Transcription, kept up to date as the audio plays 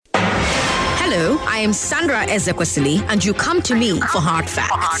Hello, I am Sandra Ezekwesili, and you come to me for hard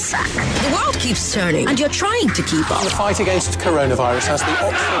facts. The world keeps turning, and you're trying to keep up. The fight against coronavirus has the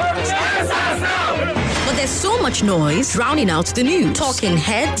But there's so much noise drowning out the news. Talking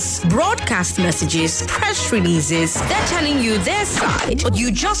heads, broadcast messages, press releases. They're telling you their side, but you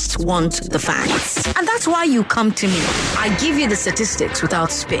just want the facts. And that's why you come to me. I give you the statistics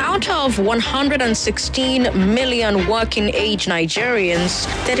without spin. Out of 116 million working-age Nigerians,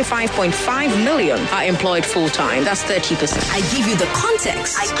 35.5 million are employed full-time. That's 30%. I give you the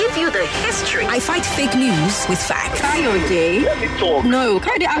context. I give you the history. I fight fake news with facts. Kayode. No,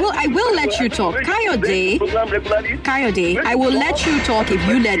 Kayode, I will let you talk. Kayode, I will let you talk if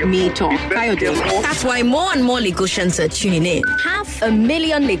you let me talk. Kayode. That's why more and more Lagosians are tuning in.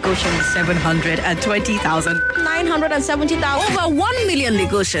 500,000 Lagosians. 720,000. 970,000. Over 1 million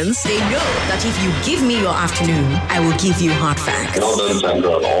Lagosians. They know that if you give me your afternoon, I will give you hard facts. Well done,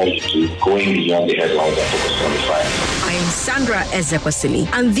 Sandra, on all you do, going beyond the headlines and focusing on the facts. I am Sandra Ezekwesili,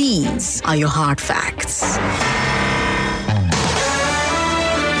 and these are your hard facts.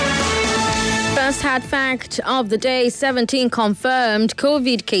 First hard fact of the day, 17 confirmed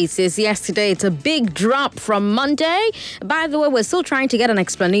COVID cases yesterday. It's a big drop from Monday. By the way, we're still trying to get an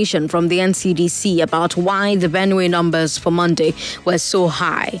explanation from the NCDC about why the Benue numbers for Monday were so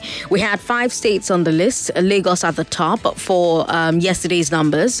high. We had 5 states on the list, Lagos at the top for yesterday's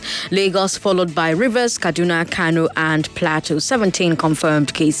numbers. Lagos followed by Rivers, Kaduna, Kano, and Plateau. 17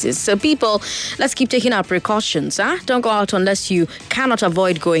 confirmed cases. So people, let's keep taking our precautions. Don't go out unless you cannot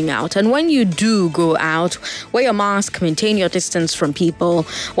avoid going out. And when you do go out, wear your mask, maintain your distance from people,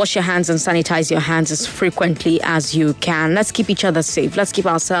 wash your hands and sanitize your hands as frequently as you can. Let's keep each other safe. Let's keep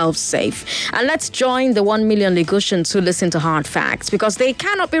ourselves safe. And let's join the 1 million Lagosians who listen to hard facts, because they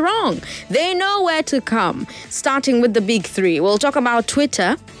cannot be wrong. They know where to come. Starting with the big 3. We'll talk about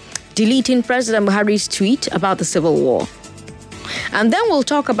Twitter deleting President Buhari's tweet about the civil war. And then we'll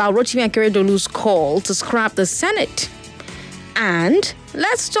talk about Rotimi Akeredolu's call to scrap the Senate. And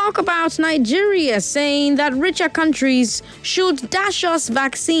let's talk about Nigeria saying that richer countries should dash us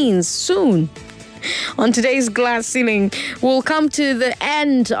vaccines soon. On today's Glass Ceiling, we'll come to the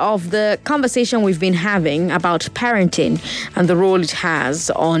end of the conversation we've been having about parenting and the role it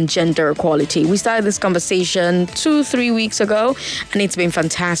has on gender equality. We started this conversation 2-3 weeks ago, and it's been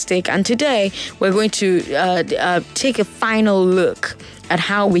fantastic. And today, we're going to take a final look at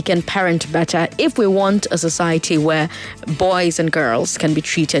how we can parent better if we want a society where boys and girls can be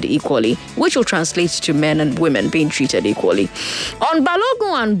treated equally, which will translate to men and women being treated equally. On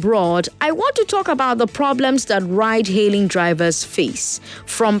Balogun and Broad, I want to talk about the problems that ride-hailing drivers face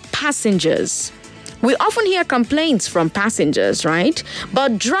from passengers. We often hear complaints from passengers, right?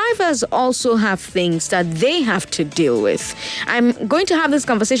 But drivers also have things that they have to deal with. I'm going to have this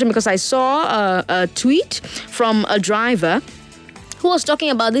conversation because I saw a tweet from a driver who was talking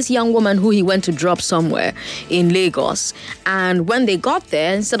about this young woman who he went to drop somewhere in Lagos. And when they got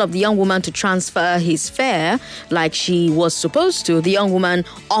there, instead of the young woman to transfer his fare like she was supposed to, the young woman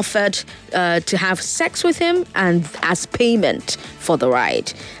offered to have sex with him and as payment for the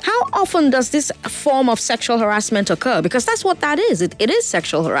ride. How often does this form of sexual harassment occur? Because that's what that is. It is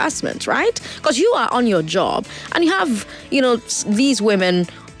sexual harassment, right? Because you are on your job and you have, these women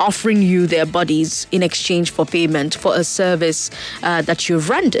offering you their bodies in exchange for payment for a service that you've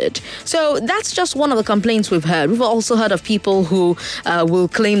rendered. So that's just one of the complaints we've heard. We've also heard of people who will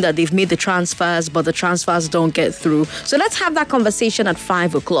claim that they've made the transfers, but the transfers don't get through. So let's have that conversation at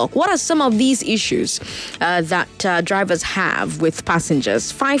 5 o'clock. What are some of these issues that drivers have with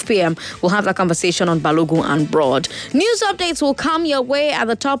passengers? 5 p.m., we'll have that conversation on Balogun and Broad. News updates will come your way at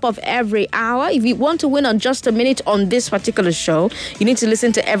the top of every hour. If you want to win on Just a Minute on this particular show, you need to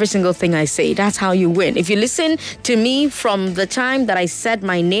listen to every single thing I say. That's how you win. If you listen to me from the time that I said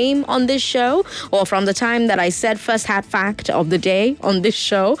my name on this show, or from the time that I said first hard fact of the day on this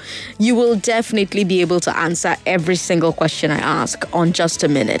show, you will definitely be able to answer every single question I ask on Just a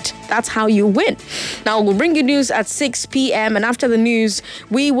Minute. That's how you win. Now, we'll bring you news at 6 p.m. and after the news,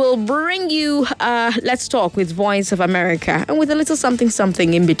 we will bring you Let's Talk with Voice of America, and with a little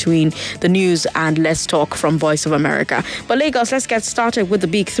something in between the news and Let's Talk from Voice of America. But Lagos, let's get started with the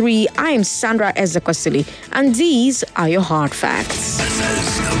big 3. I am Sandra Ezekwesili, and these are your hard facts. This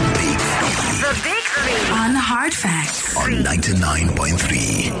is the Big 3 on Hard Facts on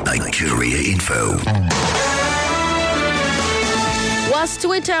 99.3 Nigeria Info. Was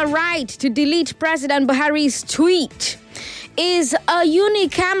Twitter right to delete President Buhari's tweet? Is a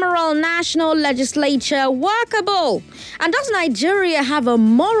unicameral national legislature workable? And does Nigeria have a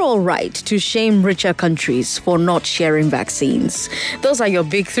moral right to shame richer countries for not sharing vaccines? Those are your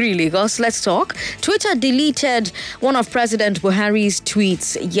big three, Lagos. Let's talk. Twitter deleted one of President Buhari's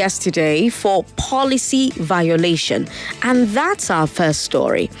tweets yesterday for policy violation. And that's our first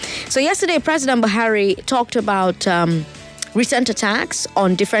story. So yesterday, President Buhari talked about recent attacks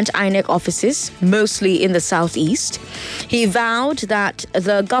on different INEC offices, mostly in the southeast. He vowed that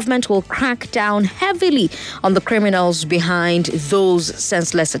the government will crack down heavily on the criminals behind those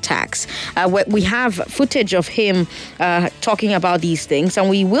senseless attacks. We have footage of him talking about these things, and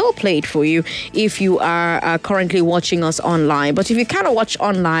we will play it for you if you are currently watching us online. But if you cannot watch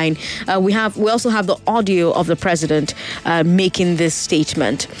online, we also have the audio of the president making this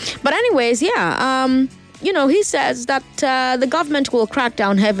statement. But anyways, he says that the government will crack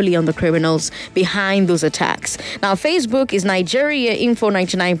down heavily on the criminals behind those attacks. Now, Facebook is Nigeria Info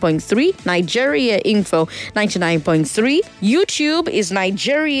 99.3, Nigeria Info 99.3. YouTube is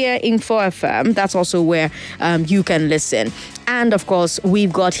Nigeria Info FM. That's also where you can listen. And, of course,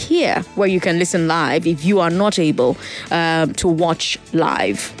 we've got here where you can listen live if you are not able to watch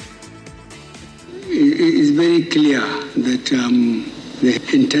live. It's very clear that they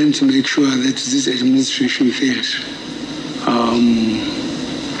intend to make sure that this administration fails.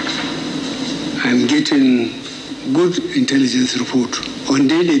 I'm getting good intelligence report on a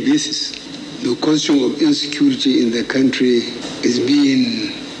daily basis. The question of insecurity in the country is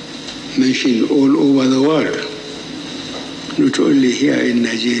being mentioned all over the world, not only here in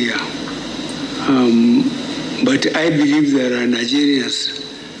Nigeria. But I believe there are Nigerians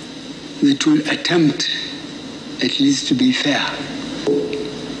that will attempt at least to be fair.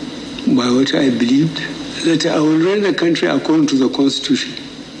 By what I believed, that I will run the country according to the Constitution.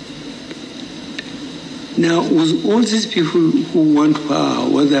 Now, with all these people who want power,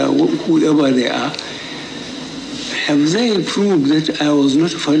 whoever they are, have they proved that I was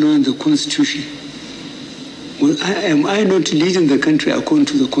not following the Constitution? Well, am I not leading the country according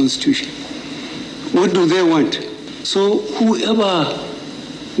to the Constitution? What do they want? So whoever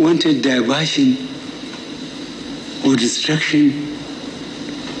wanted diversion or destruction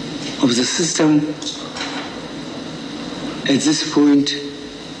of the system at this point,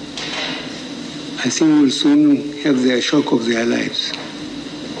 I think will soon have their shock of their lives.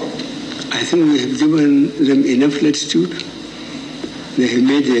 I think we have given them enough latitude. They have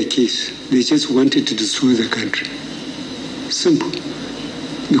made their case. They just wanted to destroy the country. Simple.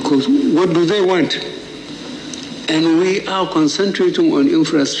 Because what do they want? And we are concentrating on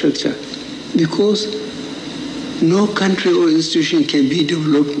infrastructure because no country or institution can be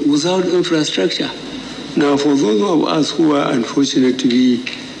developed without infrastructure. Now, for those of us who are unfortunate to be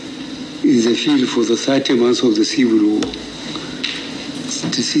in the field for the 30 months of the Civil War,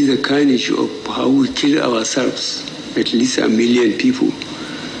 to see the carnage of how we kill ourselves, at least 1 million people,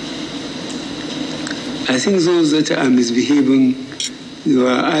 I think those that are misbehaving, they were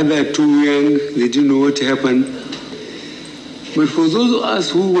either too young, they didn't know what happened. But for those of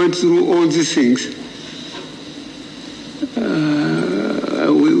us who went through all these things,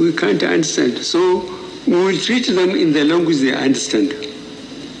 we can't understand. So we will treat them in the language they understand.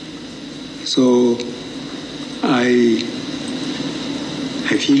 So I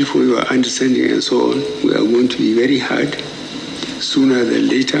feel for your understanding and so on. We are going to be very hard sooner than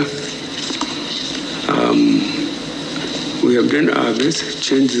later. We have done our best,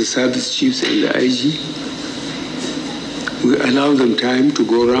 changed the service chiefs and the IG. We allow them time to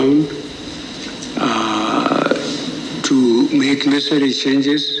go around to make necessary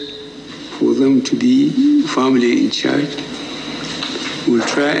changes for them to be firmly in charge. We'll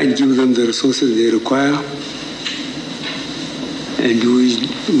try and give them the resources they require, and we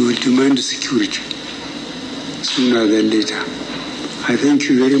will demand security sooner than later. I thank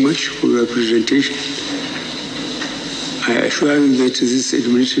you very much for your presentation. I assure you that this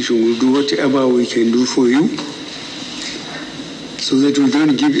administration will do whatever we can do for you so that we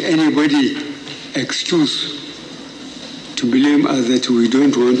don't give anybody excuse to blame us that we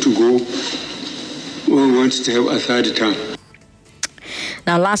don't want to go or want to have a third term.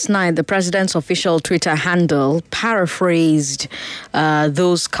 Now, last night, the president's official Twitter handle paraphrased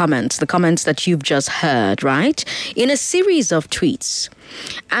those comments, the comments that you've just heard, right? In a series of tweets.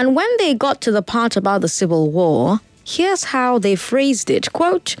 And when they got to the part about the civil war, Here's how they phrased it.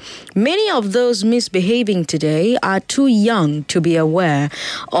 Quote, many of those misbehaving today are too young to be aware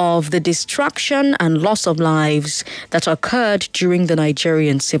of the destruction and loss of lives that occurred during the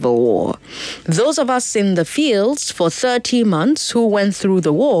Nigerian Civil War. Those of us in the fields for 30 months who went through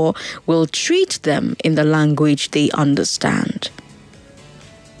the war will treat them in the language they understand.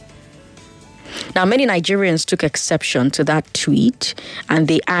 Now, many Nigerians took exception to that tweet, and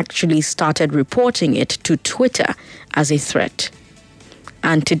they actually started reporting it to Twitter as a threat.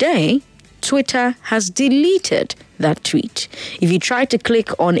 And today, Twitter has deleted that tweet. If you try to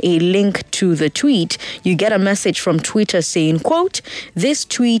click on a link to the tweet, you get a message from Twitter saying, quote, this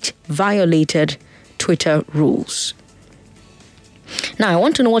tweet violated Twitter rules. Now, I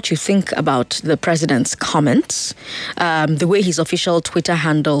want to know what you think about the president's comments, the way his official Twitter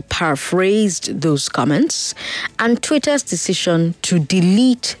handle paraphrased those comments, and Twitter's decision to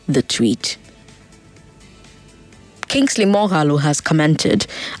delete the tweet. Kingsley Moghalu has commented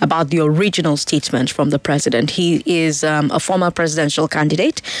about the original statement from the president. He is a former presidential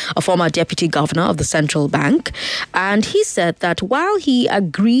candidate, a former deputy governor of the central bank, and he said that while he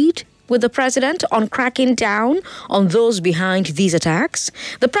agreed with the president on cracking down on those behind these attacks,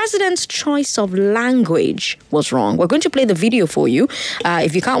 the president's choice of language was wrong. We're going to play the video for you.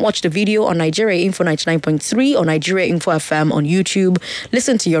 If you can't watch the video on Nigeria Info 99.3 or Nigeria Info FM on YouTube,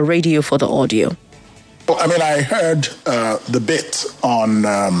 listen to your radio for the audio. I mean, I heard the bit on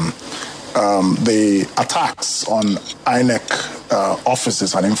the attacks on INEC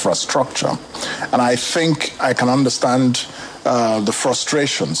offices and infrastructure, and I think I can understand the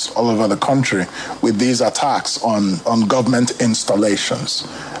frustrations all over the country with these attacks on government installations.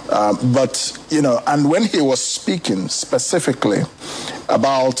 But, you know, and when he was speaking specifically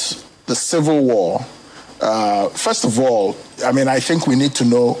about the Civil War, first of all, I mean, I think we need to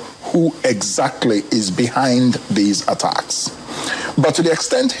know who exactly is behind these attacks. But to the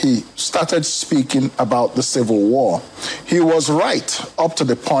extent he started speaking about the Civil War, he was right up to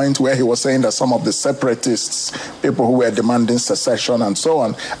the point where he was saying that some of the separatists, people who were demanding secession and so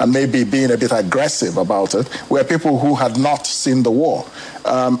on, and maybe being a bit aggressive about it, were people who had not seen the war.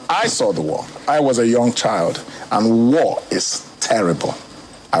 I saw the war. I was a young child, and war is terrible.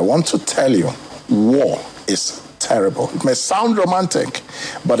 I want to tell you, war is terrible. It may sound romantic,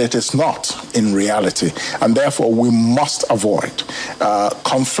 but it is not in reality. And therefore, we must avoid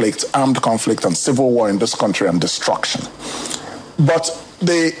conflict, armed conflict, and civil war in this country and destruction. But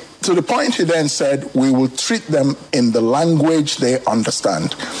to the point he then said, we will treat them in the language they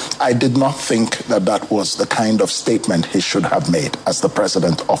understand. I did not think that that was the kind of statement he should have made as the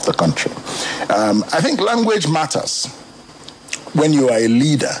president of the country. I think language matters when you are a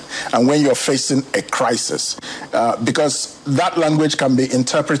leader and when you're facing a crisis, because that language can be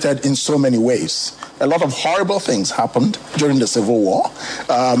interpreted in so many ways. A lot of horrible things happened during the Civil War.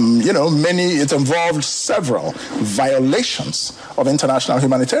 It involved several violations of international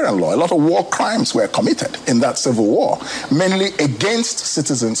humanitarian law. A lot of war crimes were committed in that Civil War, mainly against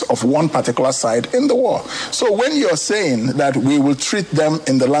citizens of one particular side in the war. So when you're saying that we will treat them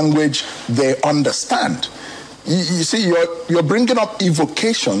in the language they understand, you see, you're bringing up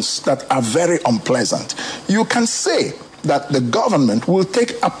evocations that are very unpleasant. You can say that the government will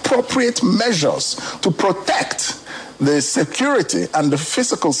take appropriate measures to protect the security and the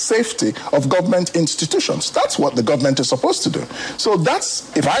physical safety of government institutions. That's what the government is supposed to do. So that's,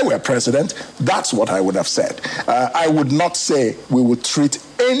 if I were president, that's what I would have said. I would not say we would treat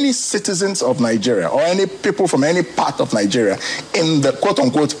any citizens of Nigeria or any people from any part of Nigeria in the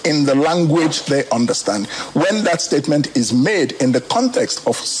quote-unquote in the language they understand when that statement is made in the context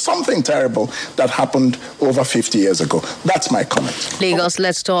of something terrible that happened over 50 years ago. That's my comment. Lagos,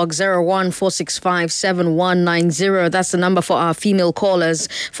 let's talk 014657190. That's the number for our female callers.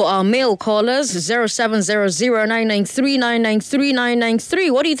 For our male callers, 0700-993-993-993.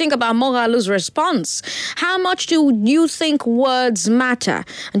 What do you think about Moghalu's response? How much do you think words matter?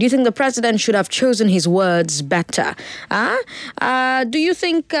 And do you think the president should have chosen his words better? Do you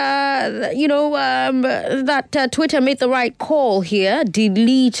think, that Twitter made the right call here,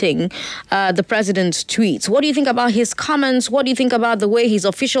 deleting the president's tweets? What do you think about his comments? What do you think about the way his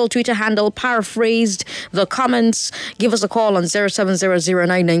official Twitter handle paraphrased the comments? Give us a call on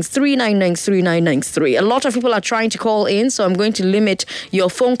 0700-993-993-993. A lot of people are trying to call in, so I'm going to limit your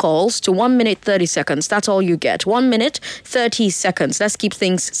phone calls to 1 minute, 30 seconds. That's all you get. 1 minute, 30 seconds. Let's keep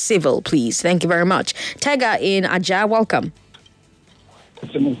things civil, please. Thank you very much. Tega in Aja, welcome.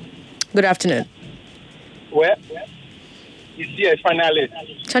 Good afternoon. Well, it's here finally.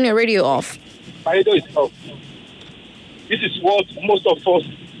 Turn your radio off. My radio is off. This is what most of us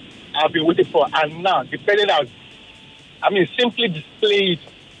have been waiting for, and now the president has simply display it.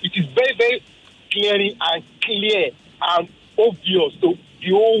 It is very, very clear and obvious to the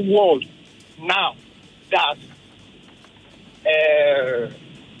whole world now that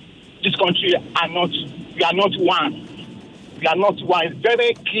this country we are not one. We are not one. It's very,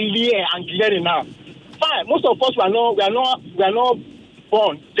 very clear and glaring now. Fine, most of us we are not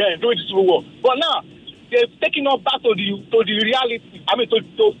born then during the Civil War, but now they've taken us back to the reality.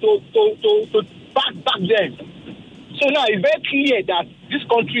 To back then. So now it's very clear that this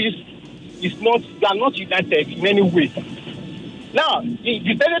country is not. We are not united in any way. Now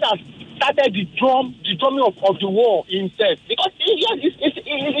the president has started the drumming of the war himself, because he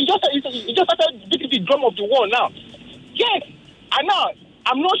just started beating the drum of the war now. Yes, and now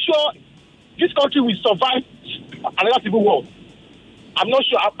I'm not sure this country will survive another civil war. I'm not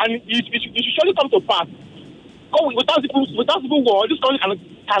sure, and it should surely come to pass. Without civil war, this country cannot.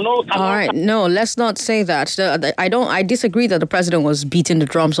 All right, no, let's not say that. I disagree that the president was beating the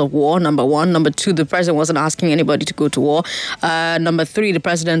drums of war, number one. Number two, the president wasn't asking anybody to go to war. Number three, the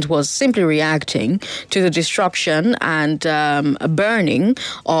president was simply reacting to the destruction and burning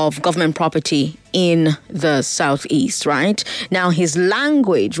of government property in the southeast, right? Now, his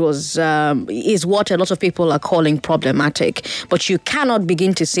language is what a lot of people are calling problematic, but you cannot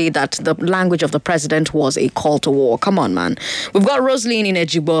begin to say that the language of the president was a call to war. Come on, man. We've got Rosaline in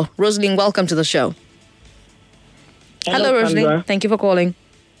Ejibo. Rosaline, welcome to the show. Hello, Rosaline. Sandra. Thank you for calling.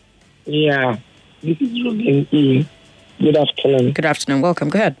 Yeah, this is Rosaline E. Good afternoon. Good afternoon. Welcome.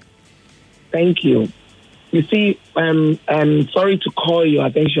 Go ahead. Thank you. You see, I'm sorry to call your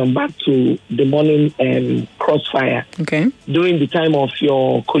attention back to the morning crossfire. Okay. During the time of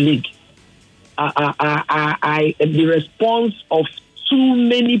your colleague, the response of too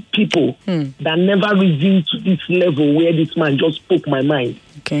many people that never reasoned to this level where this man just spoke my mind.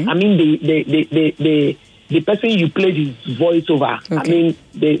 Okay. I mean, the person you played his voice over. Okay. I mean,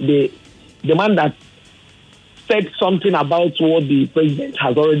 the man that said something about what the president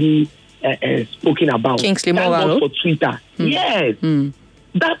has already spoken about. Kingsley Moghalu for Twitter. Yes.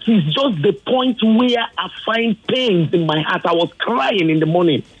 That is just the point where I find pains in my heart. I was crying in the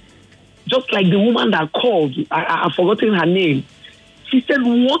morning. Just like the woman that called, I've forgotten her name. She said,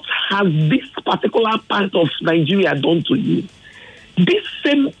 what has this particular part of Nigeria done to you? These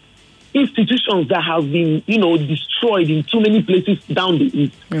same institutions that have been, destroyed in too many places down the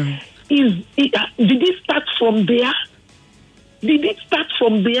east. Did it start from there? Did it start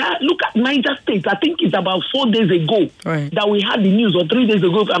from there? Look at Niger State. I think it's about 4 days ago that we had the news, or 3 days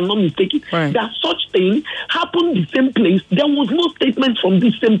ago, if I'm not mistaken, that such thing happened the same place. There was no statement from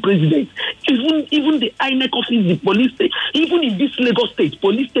this same president. Even the INEC office, the police station, even in this Lagos State,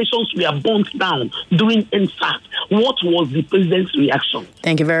 police stations were burnt down during NSAT. What was the president's reaction?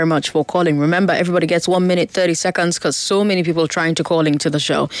 Thank you very much for calling. Remember, everybody gets 1 minute, 30 seconds because so many people trying to call into the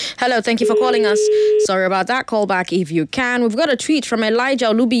show. Hello, thank you for calling us. Sorry about that. Call back if you can. We've got a tweet from Elijah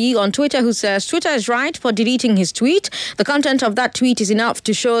Olubiyi on Twitter who says, Twitter is right for deleting his tweet. The content of that tweet is enough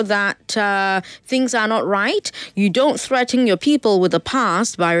to show that things are not right. You don't threaten your people with the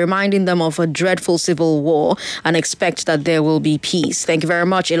past by reminding them of a dreadful civil war and expect that there will be peace. Thank you very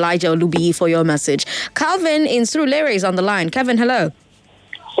much, Elijah Olubiyi, for your message. Calvin in Surulere is on the line. Kevin, hello.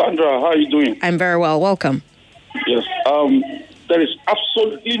 Sandra, how are you doing? I'm very well. Welcome. Yes. There is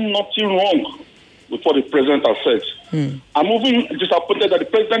absolutely nothing wrong with what the president has said. I'm even disappointed that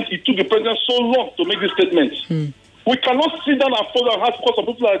it took the president so long to make this statement. We cannot sit down and fold our hands because some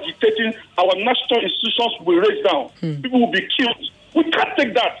people are agitating. Our national institutions will raise down. People will be killed. We can't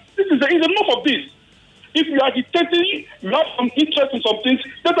take that. It's enough of this. If you are agitating, you have some interest in some things,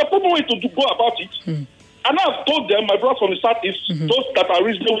 there's a proper way to go about it. And I've told them, my brothers from the Southeast, those that are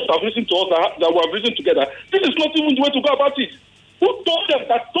reasonable, that have listened to us, that we have reasoned together, this is not even the way to go about it. Who told them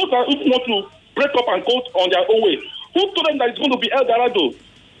that those that want to break up and go on their own way? Who told them that it's going to be El Dorado?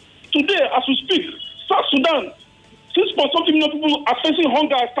 Today, as we speak, South Sudan, 6.something million people are facing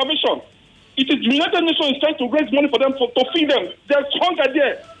hunger and starvation. It is the United Nations trying to raise money for them to feed them. There's hunger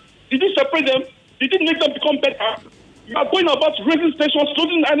there. Did it separate them? Did it make them become better? You are going about raising stations,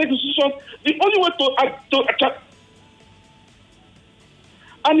 closing INEC institutions. The only way to attract.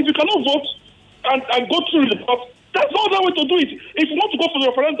 And if you cannot vote and go through the vote, that's no other way to do it. If you want to go for the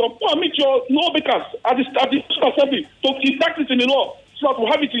referendum, go and meet your lawmakers at the National Assembly to enact it in the law so that we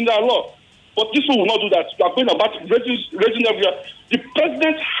have it in our law. But this one will not do that. You are going about raising everywhere. The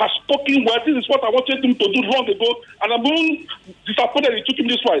president has spoken well. This is what I wanted him to do long ago, and I'm even disappointed he took him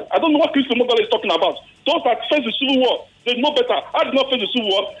this way. I don't know what Kingsley Moghalu is talking about. Those that face the civil war, they know better. I did not face the civil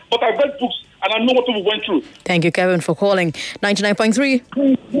war, but I read books. And I know what people went through. Thank you, Kevin, for calling. 99.3.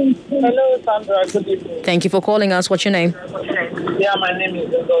 Hello, Sandra. Good evening. Thank you for calling us. What's your name? Yeah, my name is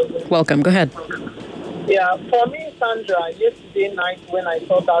Ngozi. Welcome. Go ahead. Yeah, for me, Sandra, yesterday night when I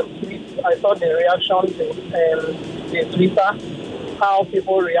saw that tweet, I saw the reactions in Twitter, how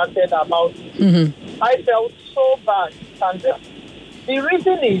people reacted about it. Mm-hmm. I felt so bad, Sandra. The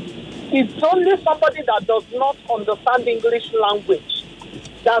reason is, it's only somebody that does not understand English language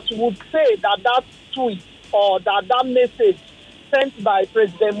that would say that tweet or that message sent by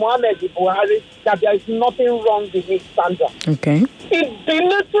President Muhammad Buhari, that there is nothing wrong with it, Sandra. Okay. It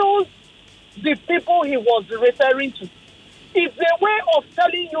belittles the people he was referring to. It's a way of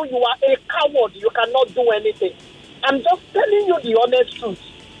telling you are a coward, you cannot do anything. I'm just telling you the honest truth.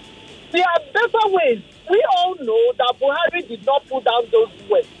 There are better ways. We all know that Buhari did not put down those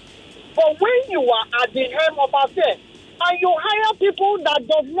words. But when you are at the helm of affairs and you hire people that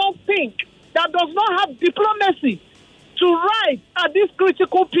does not think, that does not have diplomacy to rise at this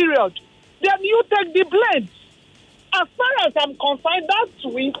critical period, then you take the blame. As far as I'm concerned, that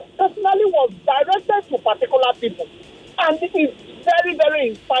tweet personally was directed to particular people. And it is very, very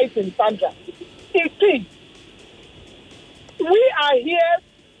inciting, Sandra. It is. We are here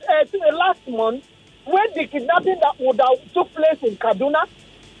last month when the kidnapping that would have took place in Kaduna.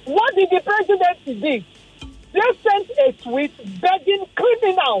 What did the president do? They sent a tweet begging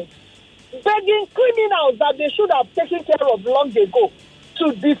criminals that they should have taken care of long ago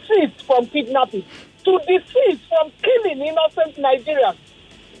to desist from kidnapping, to desist from killing innocent Nigerians.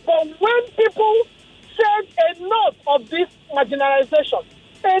 But when people said enough of this marginalization,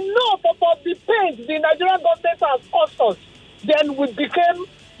 enough of the pain the Nigerian government has caused us, then we became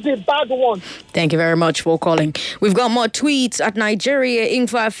the bad one. Thank you very much for calling. We've got more tweets at Nigeria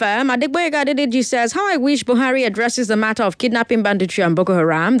Info FM. Adegboyega Adedeji says, how I wish Buhari addresses the matter of kidnapping, banditry and Boko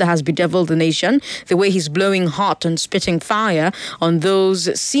Haram that has bedeviled the nation, the way he's blowing hot and spitting fire on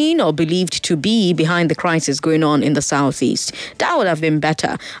those seen or believed to be behind the crisis going on in the southeast. That would have been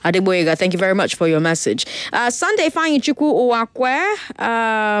better. Adegboyega, thank you very much for your message. Sunday Fanyichukwu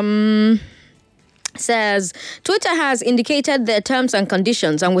Uwakwe, says, Twitter has indicated their terms and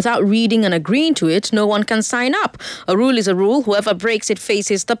conditions, and without reading and agreeing to it, no one can sign up. A rule is a rule. Whoever breaks it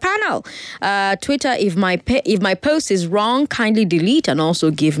faces the panel. Twitter, if my post is wrong, kindly delete and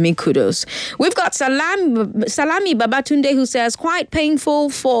also give me kudos. We've got Salami Babatunde who says, quite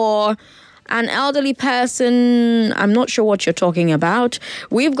painful for an elderly person. I'm not sure what you're talking about.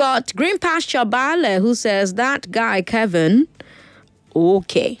 We've got Green Pasture Bale who says, that guy, Kevin...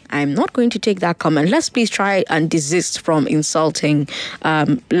 Okay, I'm not going to take that comment. Let's please try and desist from insulting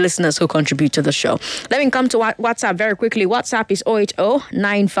listeners who contribute to the show. Let me come to WhatsApp very quickly. WhatsApp is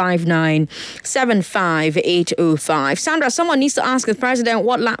 080-959-75805. Sandra, someone needs to ask the president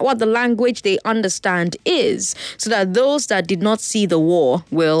what the language they understand is, so that those that did not see the war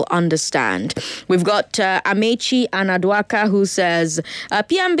will understand. We've got Amechi Anaduaka who says,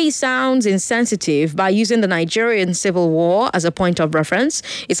 PMB sounds insensitive by using the Nigerian Civil War as a point of reference.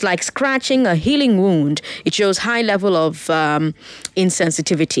 It's like scratching a healing wound. It shows high level of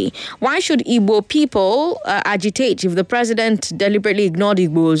insensitivity. Why should Igbo people agitate if the president deliberately ignored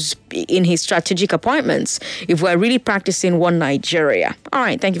Igbos in his strategic appointments, if we're really practicing one Nigeria? All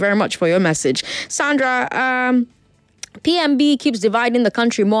right, thank you very much for your message. Sandra, PMB keeps dividing the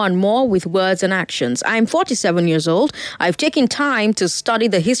country more and more with words and actions. I'm 47 years old. I've taken time to study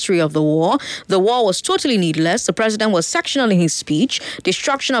the history of the war. The war was totally needless. The president was sectional in his speech.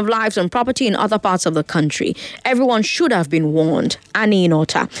 Destruction of lives and property in other parts of the country. Everyone should have been warned. Annie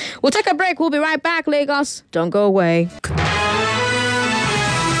Inota. We'll take a break. We'll be right back, Lagos. Don't go away.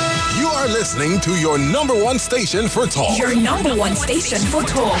 You are listening to your number one station for talk. Your number one station for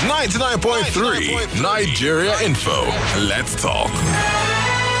talk. 99.3 Nigeria Info. Let's talk.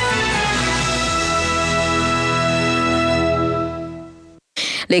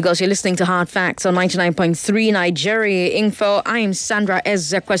 Lagos, you're listening to Hard Facts on 99.3 Nigeria Info. I am Sandra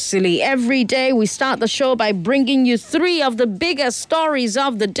Ezekwesili. Every day we start the show by bringing you three of the biggest stories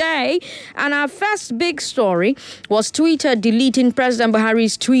of the day. And our first big story was Twitter deleting President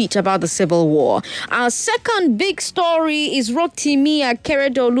Buhari's tweet about the Civil War. Our second big story is Rotimi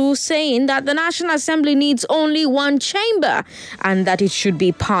Akeredolu saying that the National Assembly needs only one chamber and that it should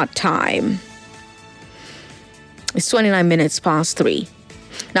be part-time. It's 29 minutes past 3.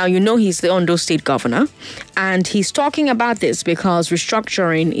 Now, you know he's the Ondo State governor, and he's talking about this because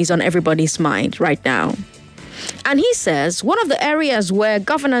restructuring is on everybody's mind right now. And he says one of the areas where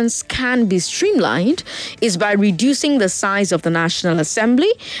governance can be streamlined is by reducing the size of the National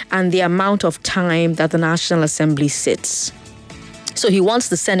Assembly and the amount of time that the National Assembly sits. So he wants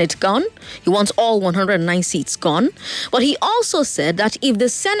the Senate gone. He wants all 109 seats gone. But he also said that if the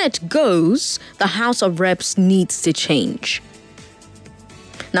Senate goes, the House of Reps needs to change.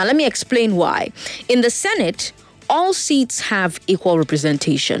 Now, let me explain why. In the Senate, all seats have equal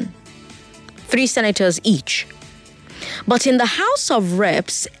representation. 3 senators each. But in the House of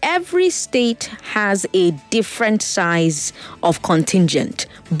Reps, every state has a different size of contingent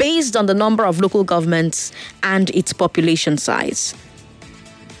based on the number of local governments and its population size.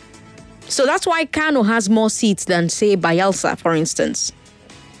 So that's why Kano has more seats than, say, Bayelsa, for instance.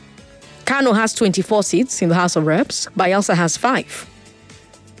 Kano has 24 seats in the House of Reps. Bayelsa has 5.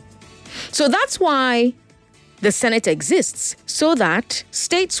 So that's why the Senate exists, so that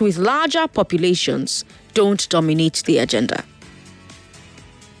states with larger populations don't dominate the agenda.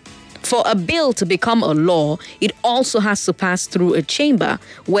 For a bill to become a law, it also has to pass through a chamber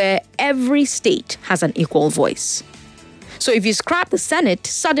where every state has an equal voice. So if you scrap the Senate,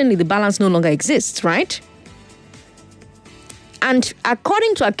 suddenly the balance no longer exists, right? And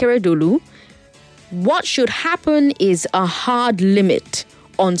according to Akeredolu, what should happen is a hard limit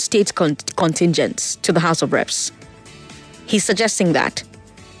on state contingents to the House of Reps. He's suggesting that.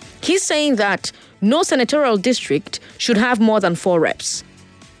 He's saying that no senatorial district should have more than 4 reps.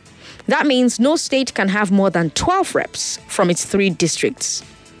 That means no state can have more than 12 reps from its 3 districts.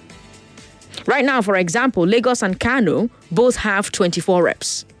 Right now, for example, Lagos and Kano both have 24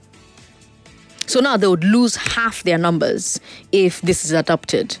 reps. So now they would lose half their numbers if this is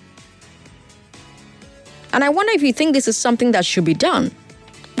adopted. And I wonder if you think this is something that should be done.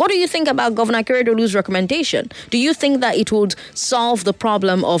 What do you think about Governor Akeredolu's recommendation? Do you think that it would solve the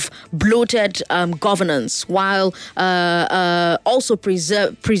problem of bloated governance while also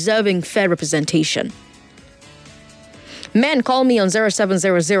preserving fair representation? Men, call me on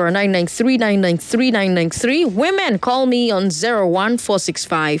 0700-993-993-993. Women, call me on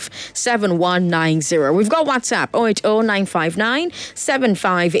 01465-7190. We've got WhatsApp,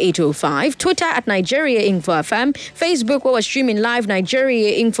 080-959-75805. Twitter at Nigeria Info FM. Facebook, where we're streaming live,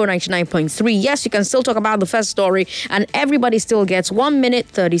 Nigeria Info 99.3. Yes, you can still talk about the first story, and everybody still gets 1 minute,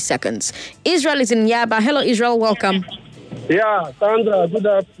 30 seconds. Israel is in Yaba. Hello, Israel. Welcome. Yeah, Sandra, good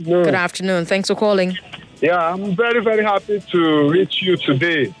afternoon. Good afternoon. Thanks for calling. Yeah, I'm very, very happy to reach you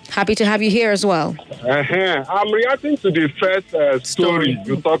today. Happy to have you here as well. I'm reacting to the first story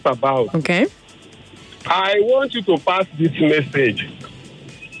you talked about. Okay. I want you to pass this message.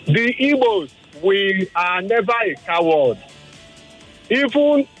 The Igbos, we are never a coward.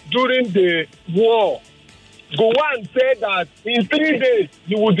 Even during the war, Gowon said that in 3 days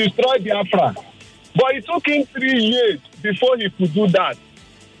he would destroy Biafra. But it took him 3 years before he could do that.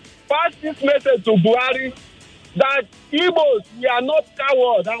 Pass this message to Buhari that Igbos, we are not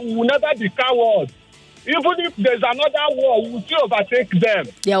cowards and we will never be cowards. Even if there's another war, we will still overtake them.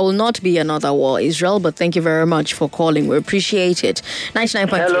 There will not be another war, Israel, but thank you very much for calling. We appreciate it.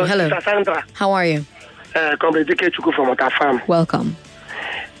 99.3. Hello. Sandra. How are you? Comrade Dike Chukwu from Otafam. Welcome.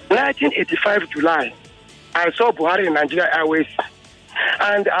 1985 July, I saw Buhari in Nigeria Airways,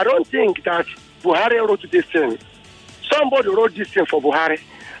 and I don't think that Buhari wrote this thing. Somebody wrote this thing for Buhari.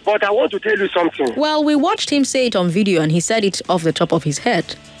 But I want to tell you something. Well, we watched him say it on video, and he said it off the top of his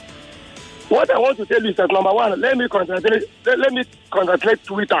head. What I want to tell you is that, number one, let me congratulate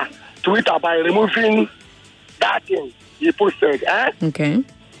Twitter by removing that thing he posted. Okay.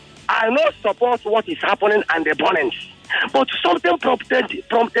 I not support what is happening and the burnings, but something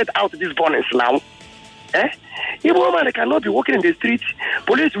prompted out these burnings now. If woman cannot be walking in the street,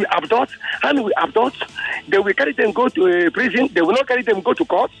 police will abduct, and will abduct. They will carry them go to prison. They will not carry them go to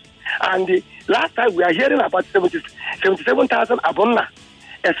court. And last time we are hearing about 77,000 abonna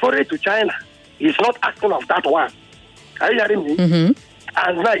exported to China. He's not asking of that one. Are you hearing me? Mm-hmm.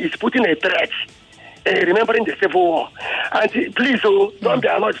 And now he's putting a threat, remembering the Civil War. And please, don't be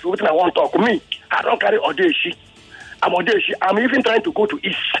annoyed if I want to talk. Me, I don't carry Odeshi. I'm even trying to go to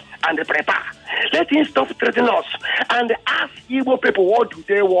East and prepare. Let him stop threatening us and ask Igbo people what do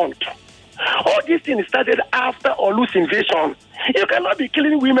they want. All these things started after Olu's invasion. You cannot be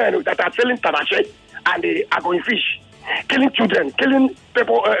killing women that are selling tabache and agoing fish, killing children, killing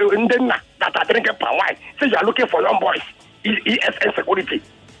people that are drinking palm wine. Say you are looking for young boys, ESN security.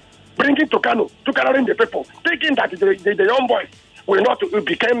 Bringing to Kano in the people, thinking that the young boys will not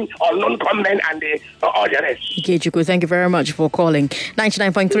become unknown gunmen and all the rest. Ikechukwu, thank you very much for calling.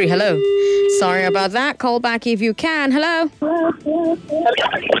 99.3, hello. Sorry about that. Call back if you can. Hello.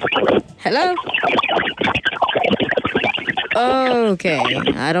 Hello. Okay.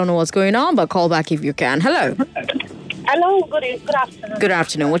 I don't know what's going on, but call back if you can. Hello. Hello. Good afternoon. Good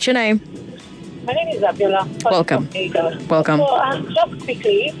afternoon. What's your name? My name is Abiola. Welcome. Welcome. So, just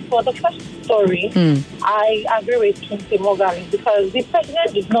quickly, for the first story, I agree with Kingsley Moghalu because the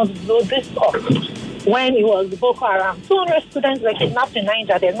president did not blow this up when it was Boko Haram. 200 students were kidnapped in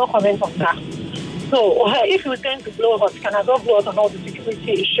Nigeria. There's no comment on that. So, if you tend to blow up, you can as well blow up on all the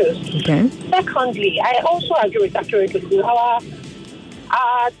security issues. Okay. Secondly, I also agree with Akere.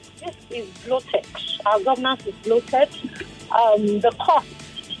 This is bloated. Our governance is bloated. The cost.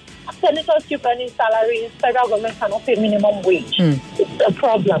 Senators keep earning salaries. Federal government cannot pay minimum wage. It's a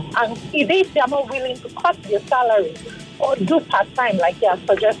problem. And if they are not willing to cut their salary or do part-time like they are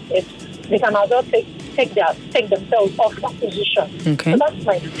suggested, they can as well take themselves off that position. Okay. So that's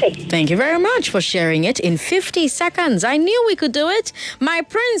my take. Thank you very much for sharing it in 50 seconds. I knew we could do it. My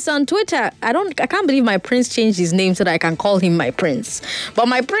prince on Twitter. I can't believe my prince changed his name so that I can call him my prince. But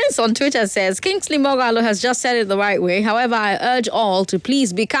my prince on Twitter says, Kingsley Moghalu has just said it the right way. However, I urge all to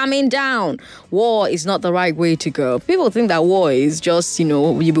please be calming down. War is not the right way to go. People think that war is just,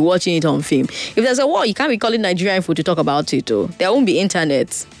 you'll be watching it on film. If there's a war, you can't be calling Nigerian food to talk about it. There won't be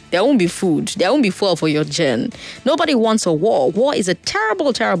internet. There won't be food. There won't be fuel for your gen. Nobody wants a war. War is a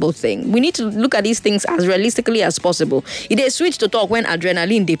terrible, terrible thing. We need to look at these things as realistically as possible. It is switch to talk when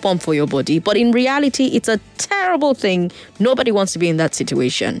adrenaline they pump for your body. But in reality, it's a terrible thing. Nobody wants to be in that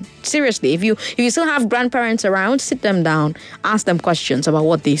situation. Seriously, if you still have grandparents around, sit them down, ask them questions about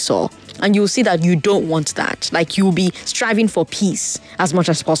what they saw. And you'll see that you don't want that. Like, you'll be striving for peace as much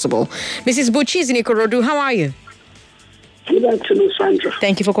as possible. Mrs. Buchi is in Ikorodu. How are you? Good afternoon, Sandra.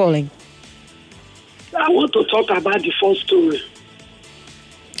 Thank you for calling. I want to talk about the first story.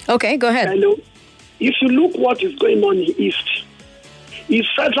 Okay, go ahead. Hello. If you look what is going on in East, it's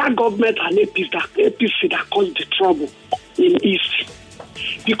federal government and APC that caused the trouble in East.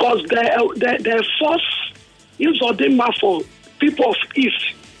 Because they force Uzodinma for people of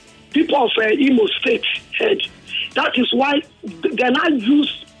East, people of Imo State head. That is why they now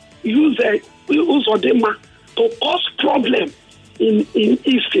use Uzodinma to cause problem in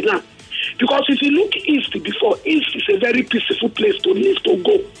East now. Because if you look East before, East is a very peaceful place to live, to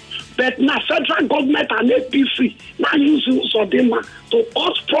go. But now federal government and APC now using Uzodinma to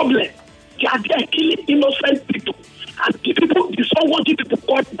cause problem. They are there killing innocent people. And the people called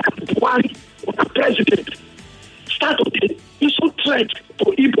Buhari the president started the issue threat to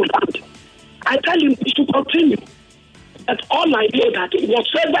Igbo land. I tell him he should continue. But all I know that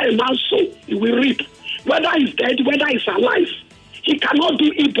whatever a man sow, he will reap. Whether he's dead, whether he's alive, he cannot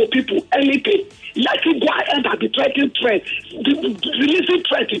do Igbo people anything. Let him go ahead and be releasing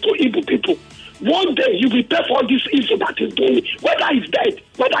threat to Igbo people. One day he will pay for this evil that he's doing, whether he's dead,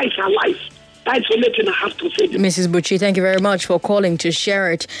 whether he's alive. That's the only thing I have to say. Mrs. Buchi, thank you very much for calling to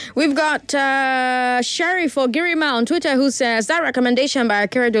share it. We've got Sherry for Girima on Twitter who says that recommendation by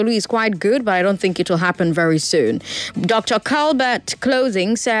Akeredolu is quite good, but I don't think it will happen very soon. Dr. Colbert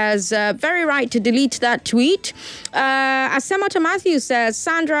Clothing says, very right to delete that tweet. Asemota Matthew says,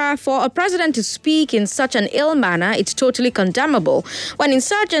 Sandra, for a president to speak in such an ill manner, it's totally condemnable. When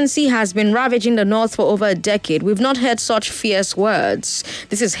insurgency has been ravaging the North for over a decade, we've not heard such fierce words.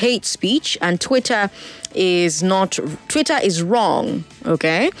 This is hate speech, and Twitter is wrong,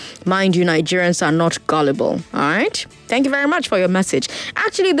 okay? Mind you, Nigerians are not gullible, all right? Thank you very much for your message.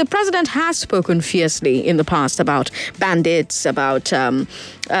 Actually, the president has spoken fiercely in the past about bandits, about,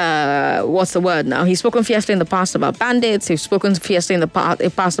 what's the word now? He's spoken fiercely in the past about bandits. He's spoken fiercely in the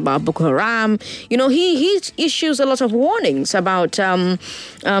past about Boko Haram. He issues a lot of warnings about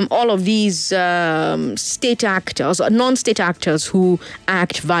all of these state actors, non-state actors who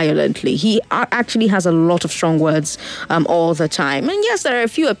act violently. He actually has a lot of strong words all the time. And yes, there are a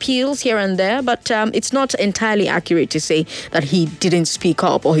few appeals here and there, but it's not entirely accurate to say that he didn't speak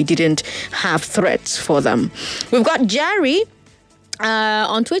up or he didn't have threats for them. We've got Jerry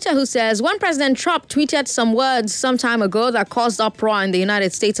on Twitter who says, when President Trump tweeted some words some time ago that caused uproar in the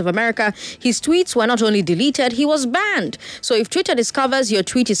United States of America, his tweets were not only deleted, he was banned. So if Twitter discovers your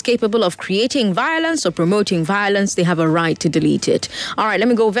tweet is capable of creating violence or promoting violence, they have a right to delete it. All right, let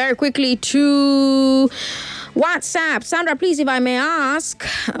me go very quickly to WhatsApp. Sandra, please, if I may ask.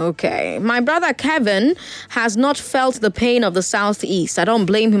 Okay. My brother Kevin has not felt the pain of the Southeast. I don't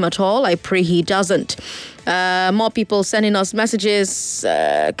blame him at all. I pray he doesn't. More people sending us messages.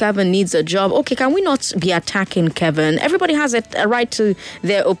 Kevin needs a job. Okay, can we not be attacking Kevin? Everybody has a right to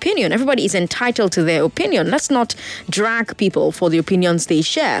their opinion. Everybody is entitled to their opinion. Let's not drag people for the opinions they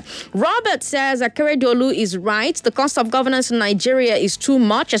share. Robert says Akeredolu is right. The cost of governance in Nigeria is too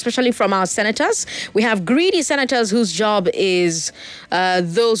much, especially from our senators. We have greedy senators whose job is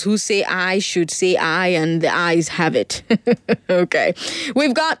those who say I should say I, and the ayes have it. Okay.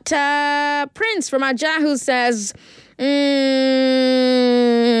 We've got Prince from Ajah who says,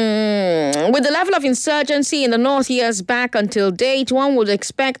 with the level of insurgency in the north years back until date, one would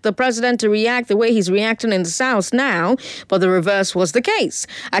expect the president to react the way he's reacting in the south now, but the reverse was the case.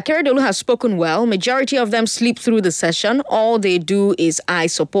 Akeredolu has spoken well. Majority of them sleep through the session. All they do is I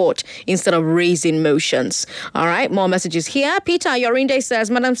support instead of raising motions. All right, more messages here. Peter Yorinde says,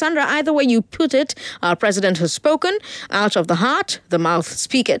 Madam Sandra, either way you put it, our president has spoken. Out of the heart, the mouth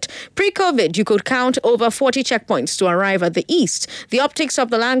speak it. Pre-COVID, you could count over 40 checkpoints to arrive at the east. The optics of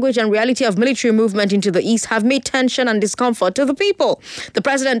the language and reality of military movement into the east have made tension and discomfort to the people. The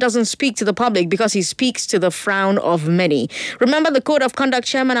president doesn't speak to the public because he speaks to the frown of many. Remember the code of conduct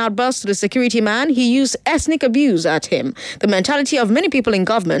chairman outburst to the security man? He used ethnic abuse at him. The mentality of many people in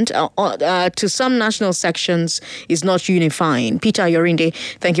government to some national sections is not unifying. Peter Yorinde,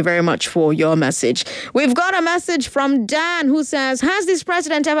 thank you very much for your message. We've got a message from Dan who says, has this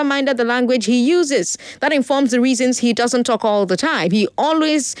president ever minded the language he uses? That informs the reasons he doesn't talk all the time. He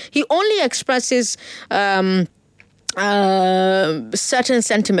only expresses certain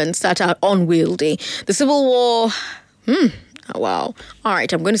sentiments that are unwieldy. The Civil War. Wow. All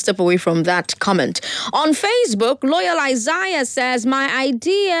right, I'm going to step away from that comment. On Facebook, Loyal Isaiah says, my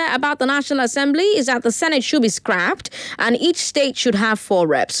idea about the National Assembly is that the Senate should be scrapped and each state should have 4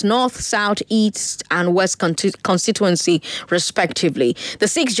 reps, North, South, East, and West constituency, respectively. The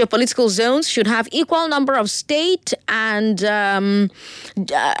 6 geopolitical zones should have equal number of state and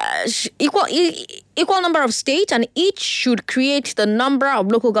equal number of state, and each should create the number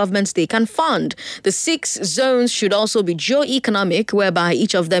of local governments they can fund. The 6 zones should also be geo-economic, whereby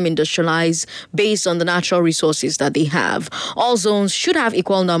each of them industrialize based on the natural resources that they have. All zones should have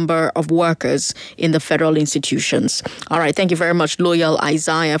equal number of workers in the federal institutions. All right, thank you very much, Loyal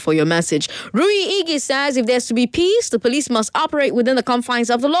Isaiah, for your message. Rui Igi says, if there's to be peace, the police must operate within the confines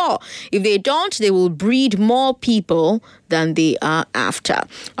of the law. If they don't, they will breed more people than they are after.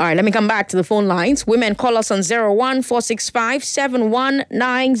 All right, let me come back to the phone lines. Women, call us on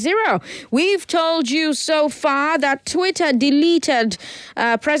 014657190. We've told you so far that Twitter deleted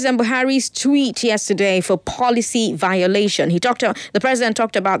President Buhari's tweet yesterday for policy violation. The president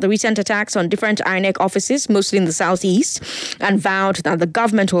talked about the recent attacks on different INEC offices, mostly in the southeast, and vowed that the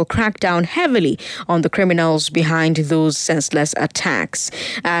government will crack down heavily on the criminals behind those senseless attacks.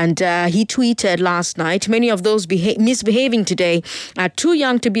 And he tweeted last night, many of those misbehaving today are too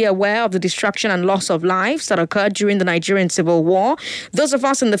young to be aware of the destruction and loss of lives that occurred during the Nigerian Civil War. Those of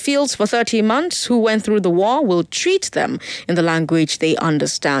us in the fields for 30 months who went through the war will treat them in the language they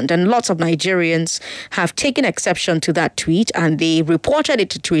understand. And lots of Nigerians have taken exception to that tweet, and they reported it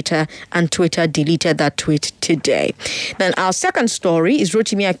to Twitter, and Twitter deleted that tweet today. Then our second story is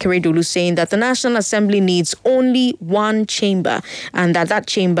Rotimi Akeredolu saying that the National Assembly needs only one chamber, and that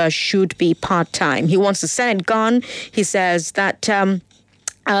chamber should be part-time. He wants the Senate gone. He says that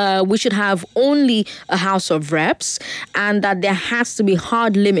we should have only a House of Reps, and that there has to be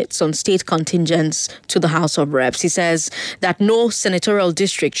hard limits on state contingents to the House of Reps. He says that no senatorial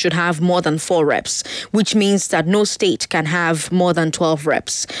district should have more than 4 reps, which means that no state can have more than 12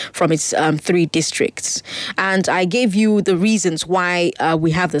 reps from its 3 districts. And I gave you the reasons why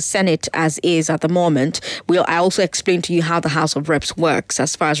we have the Senate as is at the moment. I also explained to you how the House of Reps works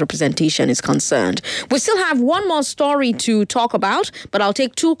as far as representation is concerned. We still have one more story to talk about, but I'll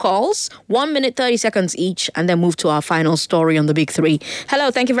take 2 calls, 1 minute, 30 seconds each, and then move to our final story on the Big 3. Hello,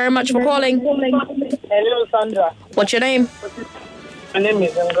 thank you very much for calling. Hello, Sandra. What's your name? My name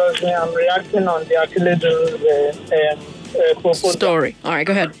is Ngozi. I'm reacting on the proposal. Story. All right,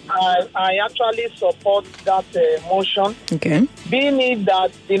 go ahead. I actually support that motion. Okay. Being it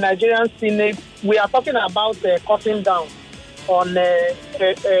that the Nigerian Senate, we are talking about cutting down on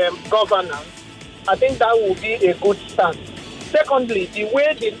governance. I think that will be a good start. Secondly, the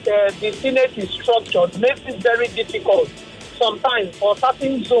way the Senate is structured makes it very difficult sometimes for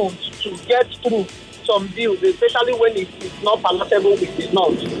certain zones to get through some bills, especially when it is not palatable with the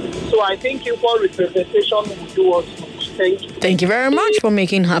North. So I think equal representation will do us. Thank you. Thank you very much for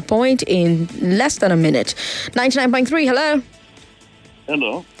making her point in less than a minute. 99.3, hello.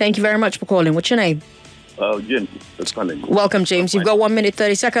 Hello. Thank you very much for calling. What's your name? James. That's calling. Welcome, James. You've got 1 minute,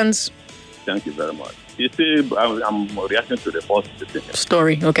 30 seconds. Thank you very much. You see, I'm reacting to the first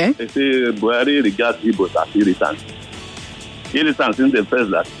story, okay? You see, Buhari regards Igbos as irritants. Irritants in the sense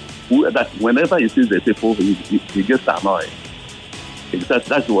that whenever he sees the people, he gets annoyed.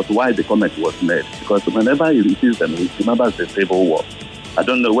 That was why the comment was made. Because whenever he sees them, he remembers the civil war. I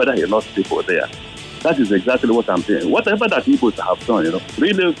don't know whether he lost people there. That is exactly what I'm saying. Whatever that Igbos have done,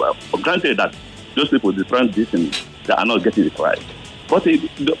 really, granted that those people, the transition, they are not getting it right. But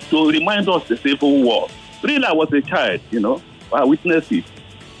to remind us the civil war, really, I was a child, I witnessed it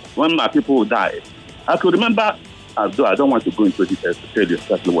when my people died. I could remember, although I don't want to go into details to tell you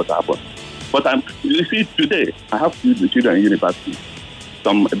exactly what happened. But you see, today, I have children in university,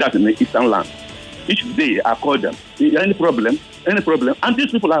 that's in the Eastern land. Each day, I call them, any problem? And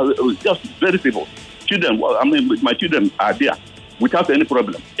these people are just very civil. My children are there without any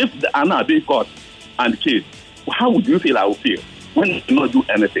problem. If they are not being caught and killed, how would you feel I will feel when they do not do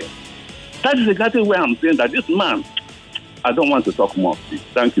anything? That is exactly where I'm saying that this man, I don't want to talk more.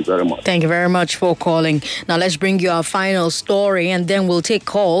 Thank you very much. Thank you very much for calling. Now let's bring you our final story and then we'll take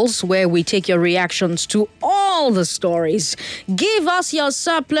calls where we take your reactions to all the stories. Give us your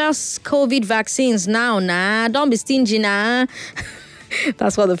surplus COVID vaccines now. Don't be stingy now.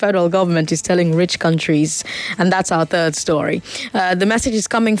 That's what the federal government is telling rich countries. And that's our third story. The message is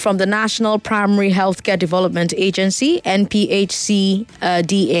coming from the National Primary Healthcare Development Agency, NPHCDA.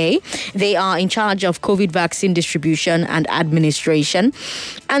 They are in charge of COVID vaccine distribution and administration.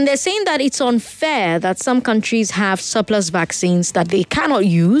 And they're saying that it's unfair that some countries have surplus vaccines that they cannot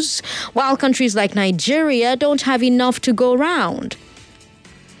use, while countries like Nigeria don't have enough to go around.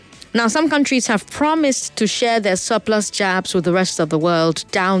 Now, some countries have promised to share their surplus jabs with the rest of the world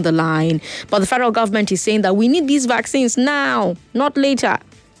down the line. But the federal government is saying that we need these vaccines now, not later.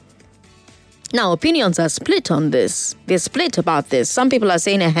 Now, opinions are split on this. They're split about this. Some people are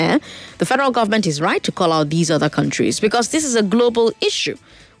saying, the federal government is right to call out these other countries because this is a global issue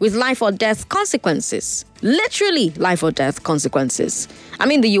with life or death consequences. Literally life or death consequences. I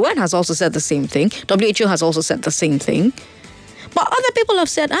mean, the UN has also said the same thing. WHO has also said the same thing. But other people have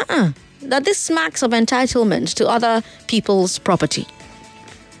said, that this smacks of entitlement to other people's property.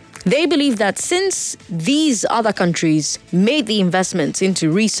 They believe that since these other countries made the investments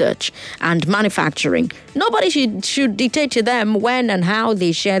into research and manufacturing, nobody should dictate to them when and how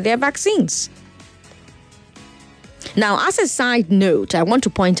they share their vaccines. Now, as a side note, I want to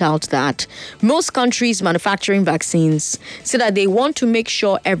point out that most countries manufacturing vaccines say that they want to make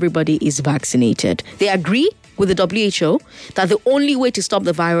sure everybody is vaccinated. They agree with the WHO that the only way to stop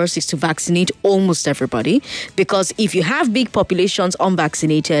the virus is to vaccinate almost everybody, because if you have big populations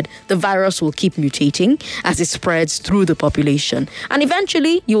unvaccinated, the virus will keep mutating as it spreads through the population. And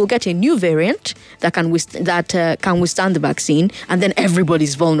eventually, you will get a new variant that can withstand the vaccine, and then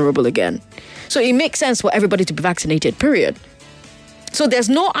everybody's vulnerable again. So it makes sense for everybody to be vaccinated, period. So there's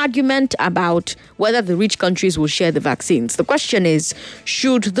no argument about whether the rich countries will share the vaccines. The question is,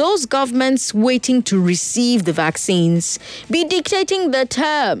 should those governments waiting to receive the vaccines be dictating the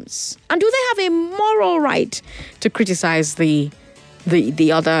terms? And do they have a moral right to criticize the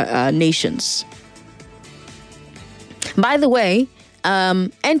other nations? By the way,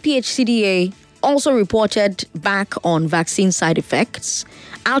 NPHCDA also reported back on vaccine side effects.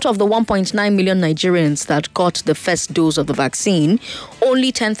 Out of the 1.9 million Nigerians that got the first dose of the vaccine,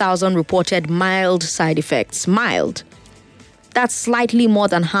 only 10,000 reported mild side effects. Mild. That's slightly more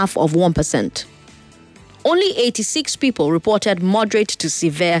than half of 1%. Only 86 people reported moderate to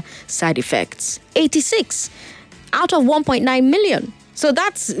severe side effects. 86 out of 1.9 million. So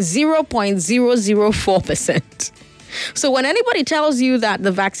that's 0.004%. So when anybody tells you that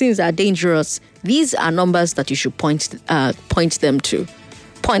the vaccines are dangerous, these are numbers that you should point them to.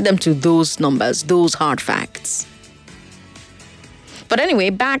 Point them to those numbers, those hard facts. But anyway,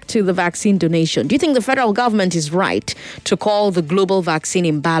 back to the vaccine donation. Do you think the federal government is right to call the global vaccine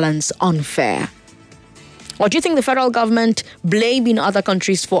imbalance unfair? Or do you think the federal government blaming other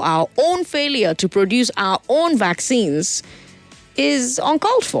countries for our own failure to produce our own vaccines is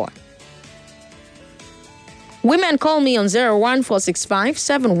uncalled for? Women call me on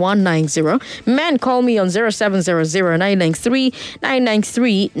 01465-7190. Men call me on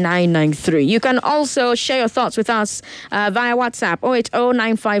 0700-993-993-993. You can also share your thoughts with us via WhatsApp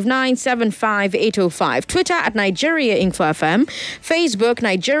 080-959-75805. Twitter at Nigeria Info FM. Facebook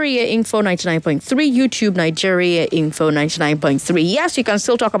Nigeria Info 99.3. YouTube Nigeria Info 99.3. Yes, you can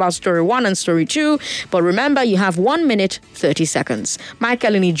still talk about story 1 and story 2, but remember you have 1 minute 30 seconds.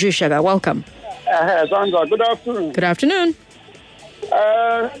 Michael Inijushaga, welcome. Good afternoon. Good afternoon. We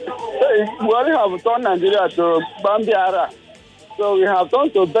only have turned Nigeria to Bambiara. So we have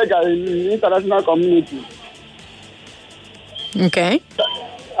turned to beggar in the international community. Okay.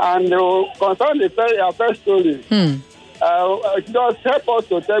 And concern the first story. Just help us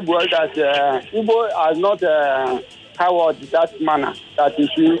to tell boy that Igbo are not coward in that manner. That if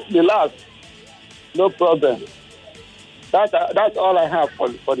you relax, no problem. That's all I have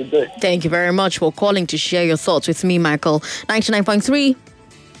for the day. Thank you very much for calling to share your thoughts with me, Michael. 99.3.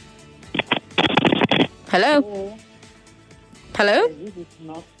 Hello? Hello?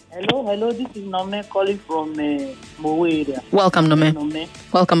 Hello. This is Nome calling from Mowe area. Welcome, Nome.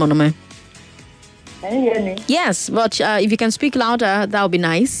 Welcome, Nome. Can you hear me? Yes, but if you can speak louder, that would be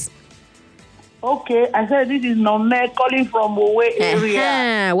nice. Okay, I said this is Nome calling from Mowe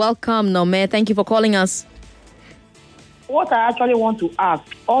area. Welcome, Nome. Thank you for calling us. What I actually want to ask,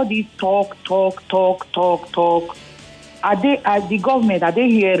 all these talk. Are the government, are they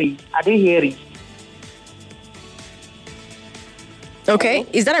hearing? Okay,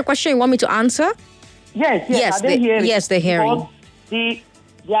 is that a question you want me to answer? Yes. Are they hearing? Yes, they're hearing. They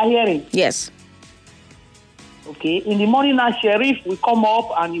are hearing? Yes. Okay, in the morning now, Sheriff will come up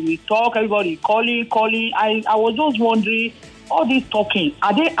and we talk, everybody calling. I was just wondering, all this talking,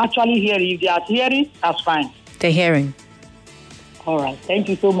 are they actually hearing? If they are hearing, that's fine. They're hearing. All right. Thank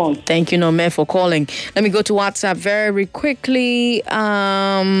you so much. Thank you, Nome, for calling. Let me go to WhatsApp very quickly.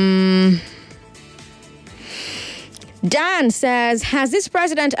 Dan says, has this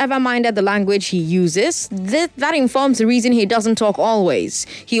president ever minded the language he uses? That informs the reason he doesn't talk always.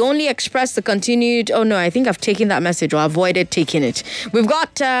 He only expressed the continued... Oh, no, I think I've taken that message or avoided taking it. We've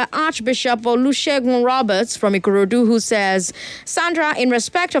got Archbishop Olusegun Roberts from Ikorodu who says, Sandra, in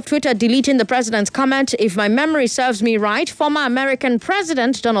respect of Twitter deleting the president's comment, if my memory serves me right, former American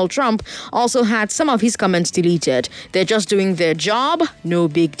President Donald Trump also had some of his comments deleted. They're just doing their job. No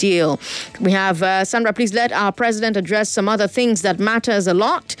big deal. We have, Sandra, please let our president address some other things that matters a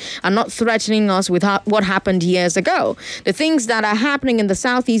lot and not threatening us with what happened years ago. The things that are happening in the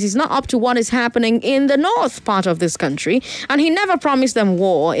Southeast is not up to what is happening in the North part of this country, and he never promised them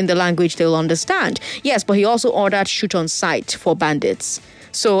war in the language they'll understand. Yes, but he also ordered shoot on sight for bandits.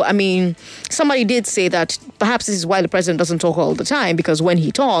 So, I mean, somebody did say that perhaps this is why the president doesn't talk all the time, because when he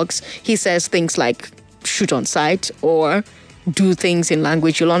talks, he says things like shoot on sight or do things in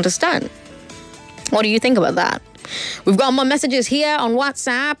language you'll understand. What do you think about that? We've got more messages here on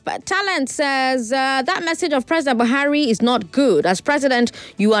WhatsApp. Talent says that message of President Buhari is not good. As president,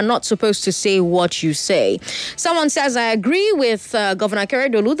 you are not supposed to say what you say. Someone says, I agree with Governor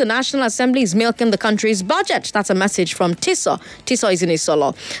Keredolu. The National Assembly is milking the country's budget. That's a message from Tiso. Tiso is in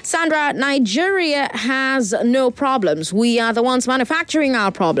Isolo. Sandra, Nigeria has no problems. We are the ones manufacturing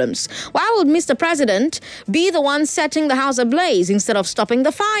our problems. Why would Mr. President be the one setting the house ablaze instead of stopping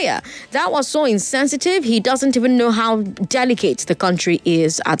the fire? That was so insensitive. He doesn't even know how delicate the country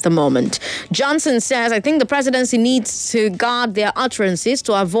is at the moment. Johnson says, I think the presidency needs to guard their utterances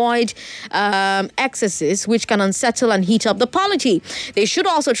to avoid excesses which can unsettle and heat up the polity. They should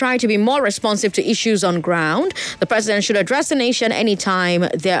also try to be more responsive to issues on ground. The president should address the nation anytime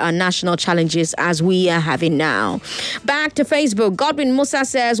there are national challenges as we are having now. Back to Facebook, Godwin Musa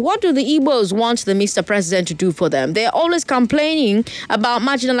says, what do the Igbos want the Mr. President to do for them? They're always complaining about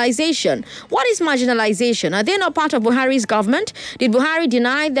marginalization. What is marginalization? Are they not part of Buhari's government? Did Buhari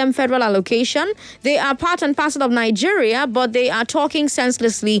deny them federal allocation? They are part and parcel of Nigeria, but they are talking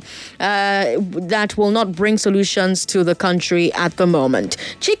senselessly that will not bring solutions to the country at the moment.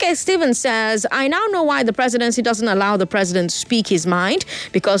 Chike Stevens says, I now know why the presidency doesn't allow the president to speak his mind,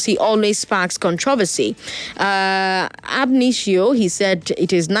 because he always sparks controversy. Abnitio, he said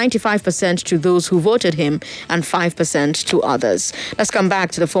it is 95% to those who voted him and 5% to others. Let's come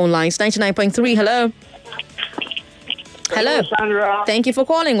back to the phone lines. 99.3, hello. Hello, Sandra. Thank you for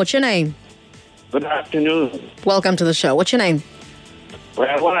calling. What's your name? Good afternoon. Welcome to the show. What's your name?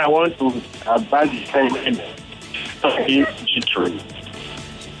 Well, what I want to advise is G3.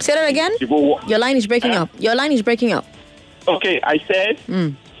 Say that again? Your line is breaking up. Okay, I said.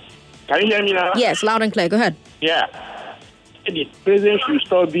 Can you hear me now? Yes, loud and clear. Go ahead. Yeah. The president should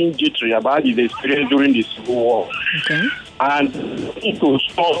stop being jittery about his experience during the Civil War. Okay. And need to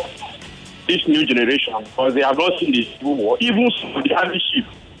stop this new generation, because they have not seen the Civil War. Even some of the army chiefs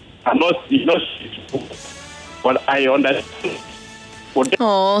are not seen. But I understand.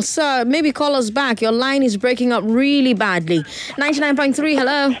 Oh, sir, maybe call us back. Your line is breaking up really badly. 99.3,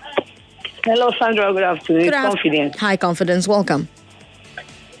 hello. Hello, Sandra. Good afternoon. Confidence. Hi, Confidence. Welcome.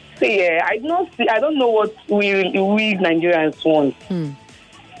 Yeah, I don't know what we Nigerians want.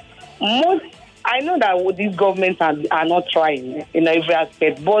 I know that these governments are not trying in every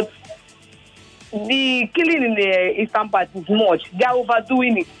aspect, but the killing in the eastern part is much. They are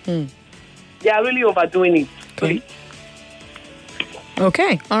overdoing it. They are really overdoing it.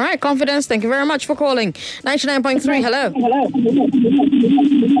 Okay. All right. Confidence. Thank you very much for calling. 99.3. Hello.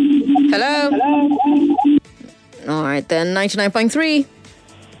 Hello. All right then. 99.3.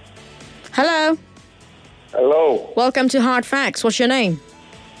 Hello. Hello. Welcome to Hard Facts. What's your name?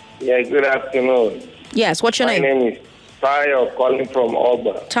 Yeah, good afternoon. Yes, what's your name? My name is Tayo, calling from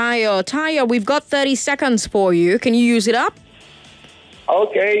Auburn. Tayo, we've got 30 seconds for you. Can you use it up?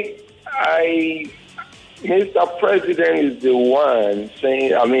 Okay. Mr. President is the one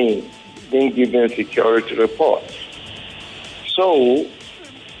being given security reports. So,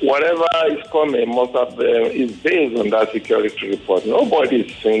 whatever is coming is based on that security report. Nobody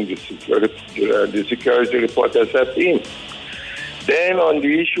is seeing the security report except him. Then on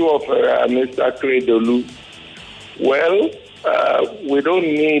the issue of Mr. Kredolu, we don't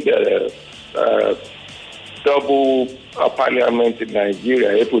need double parliament in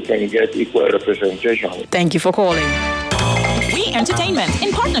Nigeria if we can get equal representation. Thank you for calling. We Entertainment,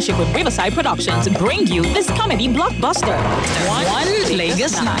 in partnership with Riverside Productions, bring you this comedy blockbuster, One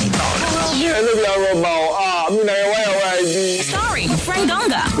Lagos Night. Starring Frank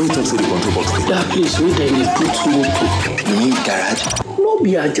Donga. Please, no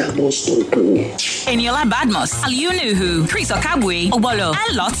be Eniola Badmus, Aliunuhu, Chris Okabwe, Obolo,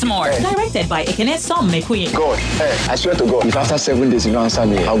 and lots more. Directed by Ekene Som Mekuye. God, I swear to God, if after 7 days you don't answer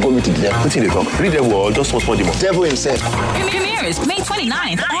me, I'll go meet the devil. Put in the talk. Read the word, just what's for the devil himself. Premieres May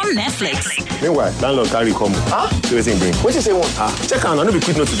 29th on Netflix. Meanwhile, landlord carry come. So what's in brain? What you say one? Check out, I know be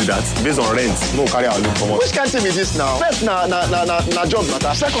quick not to do that. Based on rent, no carry our look come on. Which can't tell me this now? First, na job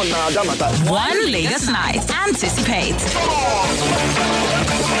matter. Second, na jam matter. One Lagos Night. Anticipate.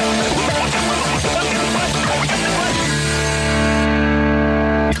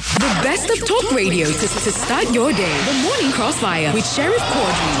 The best of talk radio to start your day. The Morning Crossfire with Sheriff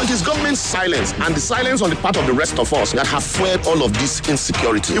Quadri. It is government silence and the silence on the part of the rest of us that have fueled all of this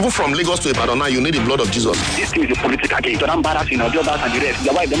insecurity. Even from Lagos to Ibadan now, you need the blood of Jesus. This is a political game. Don't embarrass the others and the rest.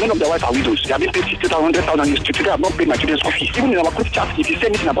 The men of their wives are widows. They have been paid 60,000, 100,000 years. Today I have not paid my children's school fees. Even in our group chat, if you say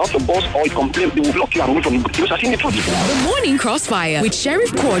anything about the boss or you complain, they will block you and remove from you. Because I think the truth. The Morning Crossfire with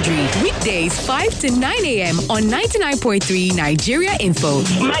Sheriff Quadri. Weekdays 5 to 9 a.m. on 99.3 Nigeria Info.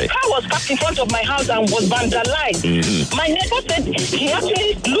 My car was parked in front of my house and was vandalized. My neighbor said he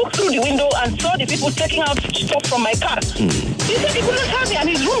actually looked through the window and saw the people taking out stuff from my car. He said he couldn't have me and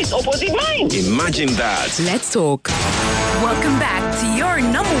his room is opposite mine. Imagine that. Let's talk. Welcome back to your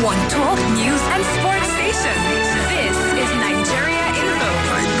number one talk, news, and sports station. This is Nigeria Info.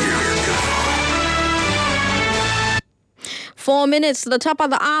 4 minutes to the top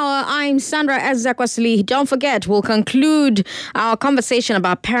of the hour. I'm Sandra Ezekwesili. Don't forget, we'll conclude our conversation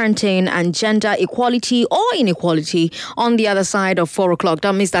about parenting and gender equality or inequality on the other side of 4 o'clock.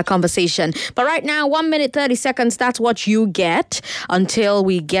 Don't miss that conversation. But right now, 1 minute, 30 seconds, that's what you get until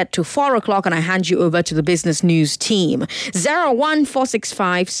we get to 4 o'clock and I hand you over to the business news team.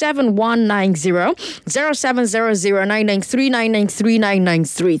 01465 7190 0700 993 993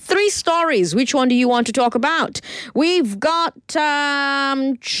 993. 3 stories. Which one do you want to talk about? We've got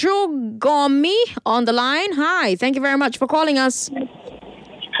Chugomi on the line. Hi, thank you very much for calling us.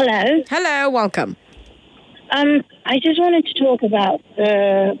 Hello, welcome. I just wanted to talk about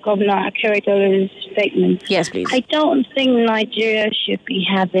Governor Akeredolu's statement. Yes, please. I don't think Nigeria should be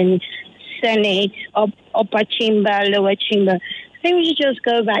having Senate, upper chamber, lower chamber. I think we should just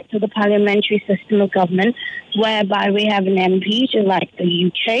go back to the parliamentary system of government, whereby we have an MP, just like the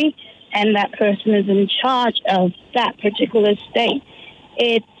UK, and that person is in charge of that particular state.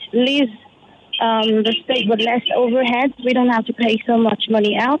 It leaves the state with less overheads. We don't have to pay so much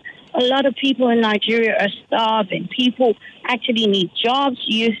money out. A lot of people in Nigeria are starving. People actually need jobs,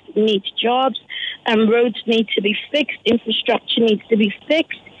 youth needs jobs, roads need to be fixed, infrastructure needs to be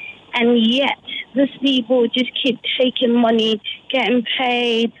fixed, and yet these people just keep taking money, getting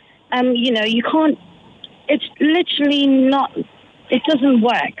paid. You can't, it's literally not, it doesn't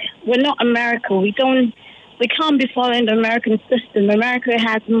work. We're not America. We can't be following the American system. America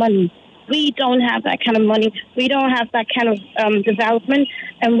has money. We don't have that kind of money. We don't have that kind of development,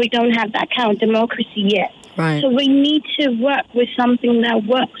 and we don't have that kind of democracy yet. Right. So we need to work with something that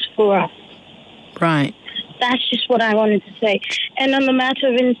works for us. Right. That's just what I wanted to say. And on the matter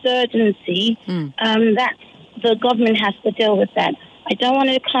of insurgency, that the government has to deal with that. I don't want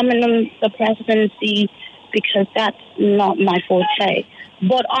to comment on the presidency because that's not my forte.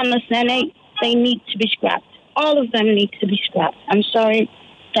 But on the Senate, they need to be scrapped. All of them need to be scrapped. I'm sorry,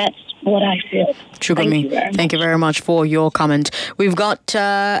 that's what I feel. Thank you very much for your comment. We've got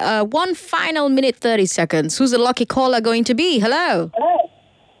one final minute, 30 seconds. Who's the lucky caller going to be? Hello.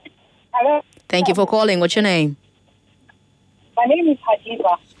 Hello. Thank you for calling. What's your name? My name is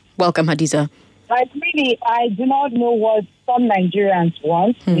Hadiza. Welcome, Hadiza. I do not know what some Nigerians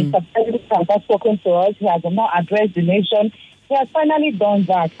want. Mr. President has not spoken to us. He has not addressed the nation. He has finally done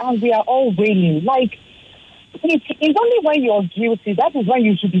that, and we are all wailing. It's only when you're guilty, that is when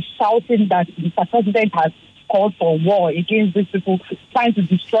you should be shouting that Mr. President has called for war against these people trying to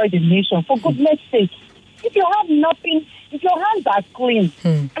destroy the nation. For goodness sake, if you have nothing, if your hands are clean,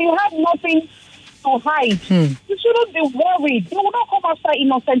 and you have nothing to hide, you shouldn't be worried. They will not come after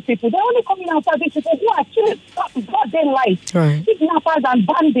innocent people. They're only coming after these people who are killing their life. Right. Kidnappers and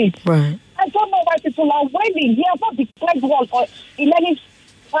bandits. Right. I don't know why people are wailing. He has not declared war in any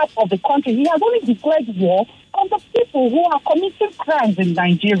part of the country. He has only declared war on the people who are committing crimes in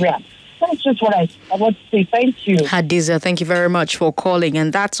Nigeria. That's just what I want to say. Thank you. Hadiza, thank you very much for calling.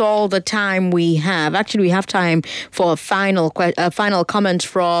 And that's all the time we have. Actually, we have time for a final comment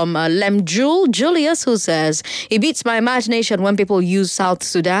from Lemjul Julius, who says, it beats my imagination when people use South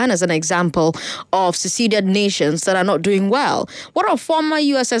Sudan as an example of seceded nations that are not doing well. What of former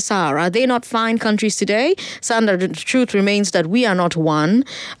USSR? Are they not fine countries today? Sandra, the truth remains that we are not one.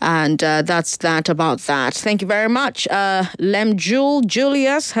 And that's that about that. Thank you very much. Lemjul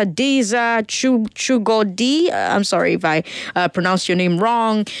Julius, Hadiza Chugodi, I'm sorry if I pronounced your name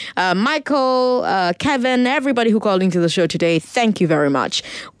wrong. Michael, Kevin, everybody who called into the show today, thank you very much.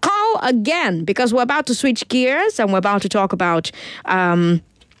 Call again, because we're about to switch gears and we're about to talk about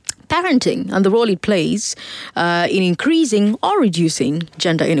parenting and the role it plays in increasing or reducing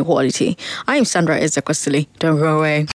gender inequality. I am Sandra Ezekwesili. Don't go away.